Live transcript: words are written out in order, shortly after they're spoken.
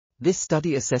This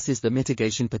study assesses the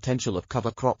mitigation potential of cover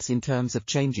crops in terms of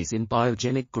changes in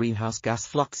biogenic greenhouse gas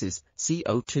fluxes,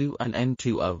 CO2 and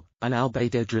N2O, and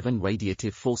albedo-driven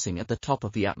radiative forcing at the top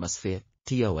of the atmosphere,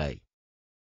 TOA.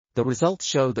 The results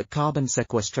show that carbon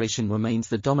sequestration remains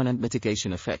the dominant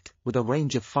mitigation effect, with a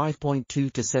range of 5.2 to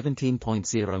 17.0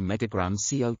 megagrams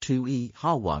CO2e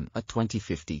H1 at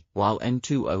 2050, while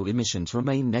N2O emissions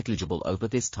remain negligible over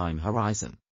this time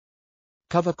horizon.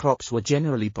 Cover crops were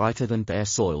generally brighter than bare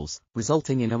soils,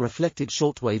 resulting in a reflected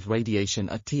shortwave radiation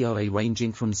at TOA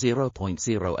ranging from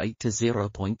 0.08 to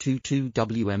 0.22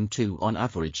 Wm2 on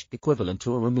average, equivalent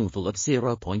to a removal of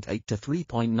 0.8 to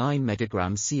 3.9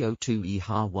 megagrams CO2e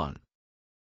H1.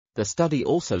 The study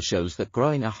also shows that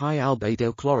growing a high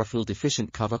albedo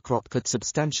chlorophyll-deficient cover crop could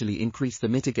substantially increase the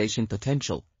mitigation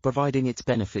potential, providing its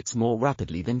benefits more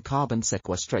rapidly than carbon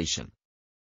sequestration.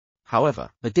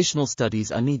 However, additional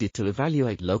studies are needed to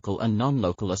evaluate local and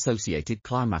non-local associated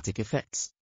climatic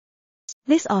effects.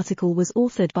 This article was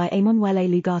authored by Emanuele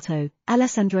Lugato,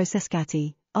 Alessandro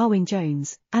Cescatti, Arwyn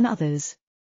Jones, and others.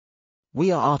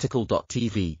 We are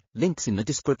RTCLTV, links in the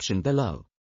description below.